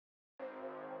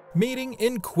Meeting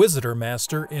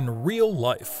Inquisitormaster in real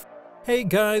life. Hey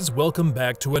guys, welcome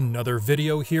back to another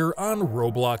video here on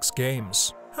Roblox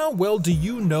Games. How well do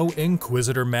you know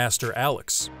Inquisitormaster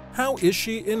Alex? How is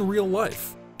she in real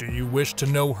life? Do you wish to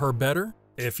know her better?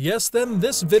 If yes, then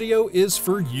this video is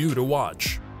for you to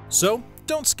watch. So,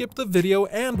 don't skip the video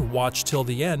and watch till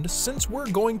the end, since we're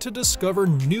going to discover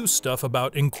new stuff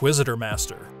about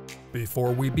Inquisitormaster.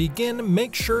 Before we begin,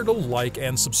 make sure to like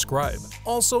and subscribe.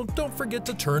 Also, don't forget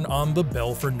to turn on the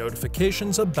bell for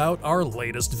notifications about our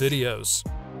latest videos.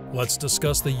 Let's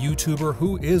discuss the YouTuber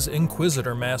who is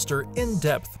Inquisitormaster in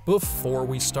depth before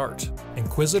we start.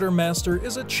 Inquisitormaster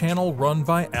is a channel run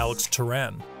by Alex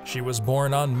Turan. She was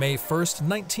born on May 1st,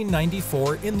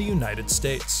 1994 in the United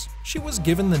States. She was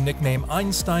given the nickname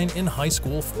Einstein in high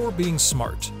school for being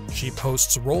smart. She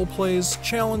posts roleplays,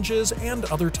 challenges, and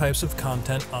other types of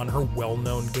content on her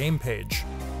well-known game page.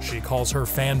 She calls her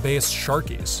fan base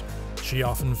Sharkies. She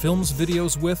often films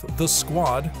videos with The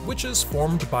Squad, which is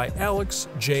formed by Alex,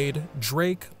 Jade,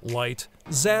 Drake, Light,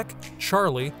 Zach,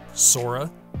 Charlie,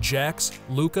 Sora, Jax,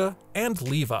 Luca, and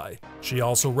Levi. She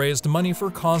also raised money for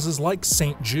causes like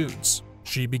St. Jude's.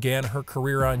 She began her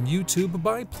career on YouTube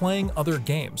by playing other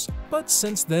games, but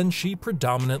since then she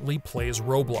predominantly plays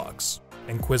Roblox.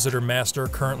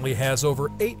 Inquisitormaster currently has over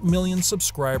 8 million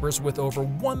subscribers with over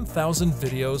 1,000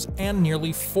 videos and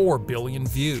nearly 4 billion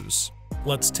views.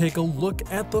 Let's take a look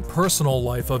at the personal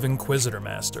life of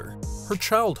Inquisitormaster. Her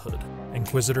childhood.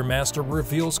 Inquisitormaster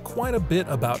reveals quite a bit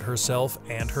about herself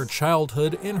and her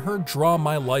childhood in her Draw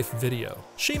My Life video.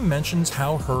 She mentions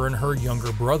how her and her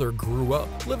younger brother grew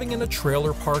up, living in a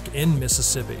trailer park in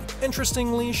Mississippi.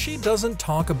 Interestingly, she doesn't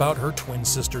talk about her twin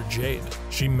sister Jade.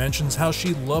 She mentions how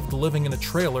she loved living in a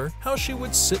trailer, how she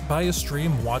would sit by a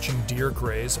stream watching deer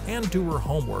graze and do her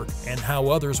homework, and how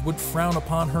others would frown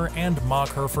upon her and mock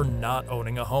her for not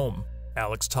owning a home.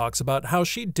 Alex talks about how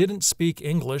she didn't speak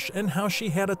English and how she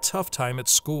had a tough time at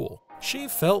school. She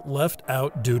felt left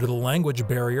out due to the language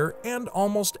barrier, and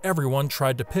almost everyone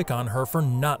tried to pick on her for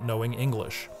not knowing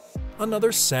English.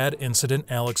 Another sad incident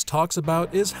Alex talks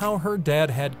about is how her dad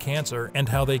had cancer and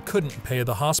how they couldn't pay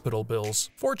the hospital bills.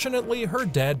 Fortunately, her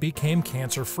dad became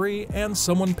cancer-free and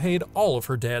someone paid all of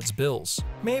her dad's bills.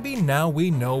 Maybe now we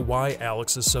know why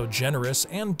Alex is so generous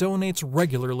and donates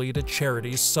regularly to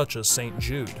charities such as St.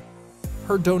 Jude.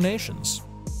 Her donations.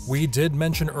 We did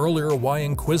mention earlier why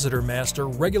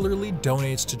Inquisitormaster regularly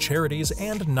donates to charities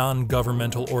and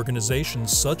non-governmental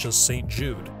organizations such as St.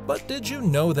 Jude. But did you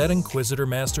know that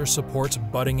Inquisitormaster supports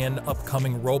budding-in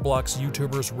upcoming Roblox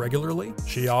YouTubers regularly?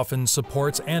 She often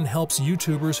supports and helps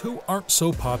YouTubers who aren't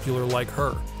so popular like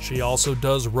her. She also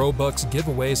does Robux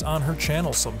giveaways on her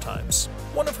channel sometimes.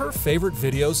 One of her favorite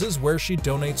videos is where she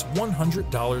donates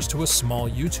 $100 to a small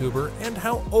YouTuber and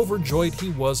how overjoyed he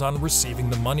was on receiving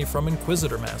the money from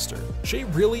Inquisitormaster. She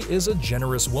really is a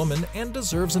generous woman and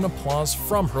deserves an applause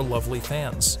from her lovely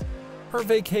fans. Her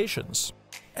vacations.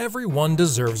 Everyone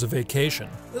deserves a vacation,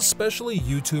 especially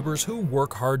YouTubers who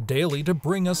work hard daily to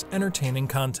bring us entertaining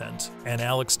content. And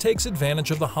Alex takes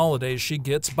advantage of the holidays she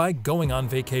gets by going on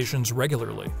vacations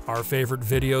regularly. Our favorite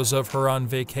videos of her on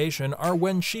vacation are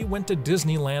when she went to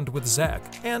Disneyland with Zach,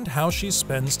 and how she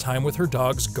spends time with her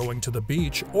dogs going to the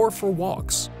beach or for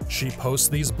walks. She posts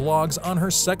these blogs on her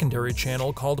secondary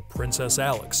channel called Princess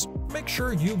Alex. Make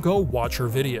sure you go watch her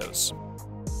videos.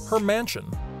 Her mansion.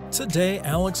 Today,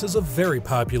 Alex is a very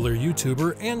popular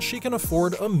YouTuber and she can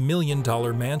afford a $1 million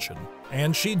mansion.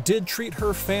 And she did treat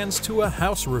her fans to a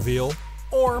house reveal,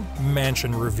 or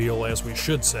mansion reveal as we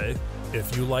should say.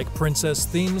 If you like princess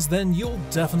themes, then you'll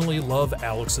definitely love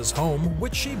Alex's home,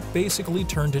 which she basically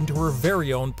turned into her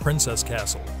very own princess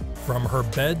castle. From her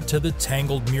bed to the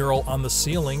tangled mural on the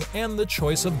ceiling and the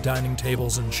choice of dining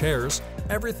tables and chairs,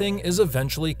 everything is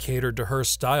eventually catered to her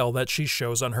style that she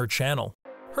shows on her channel.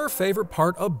 Her favorite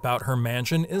part about her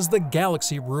mansion is the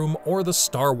Galaxy Room or the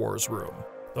Star Wars Room.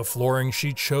 The flooring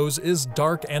she chose is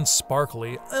dark and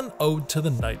sparkly, an ode to the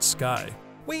night sky.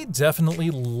 We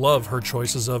definitely love her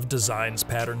choices of designs,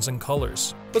 patterns, and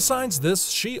colors. Besides this,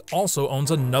 she also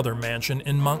owns another mansion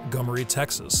in Montgomery,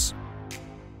 Texas.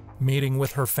 Meeting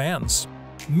with her fans.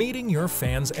 Meeting your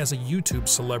fans as a YouTube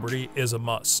celebrity is a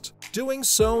must. Doing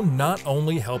so not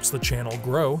only helps the channel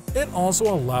grow, it also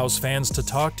allows fans to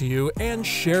talk to you and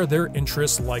share their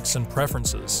interests, likes, and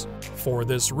preferences. For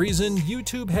this reason,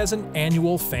 YouTube has an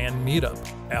annual fan meetup.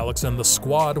 Alex and the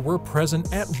squad were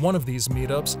present at one of these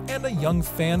meetups, and a young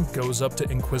fan goes up to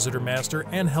Inquisitormaster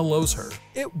and hellos her.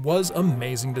 It was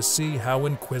amazing to see how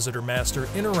Inquisitormaster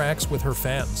interacts with her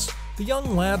fans. The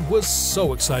young lad was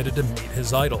so excited to meet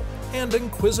his idol, and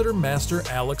Inquisitormaster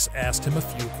Alex asked him a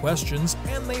few questions,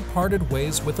 and they parted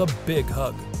ways with a big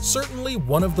hug. Certainly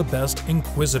one of the best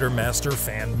Inquisitormaster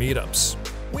fan meetups.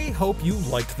 We hope you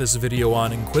liked this video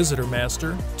on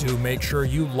Inquisitormaster. Do make sure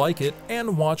you like it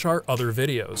and watch our other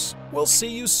videos. We'll see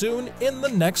you soon in the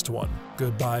next one.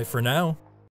 Goodbye for now.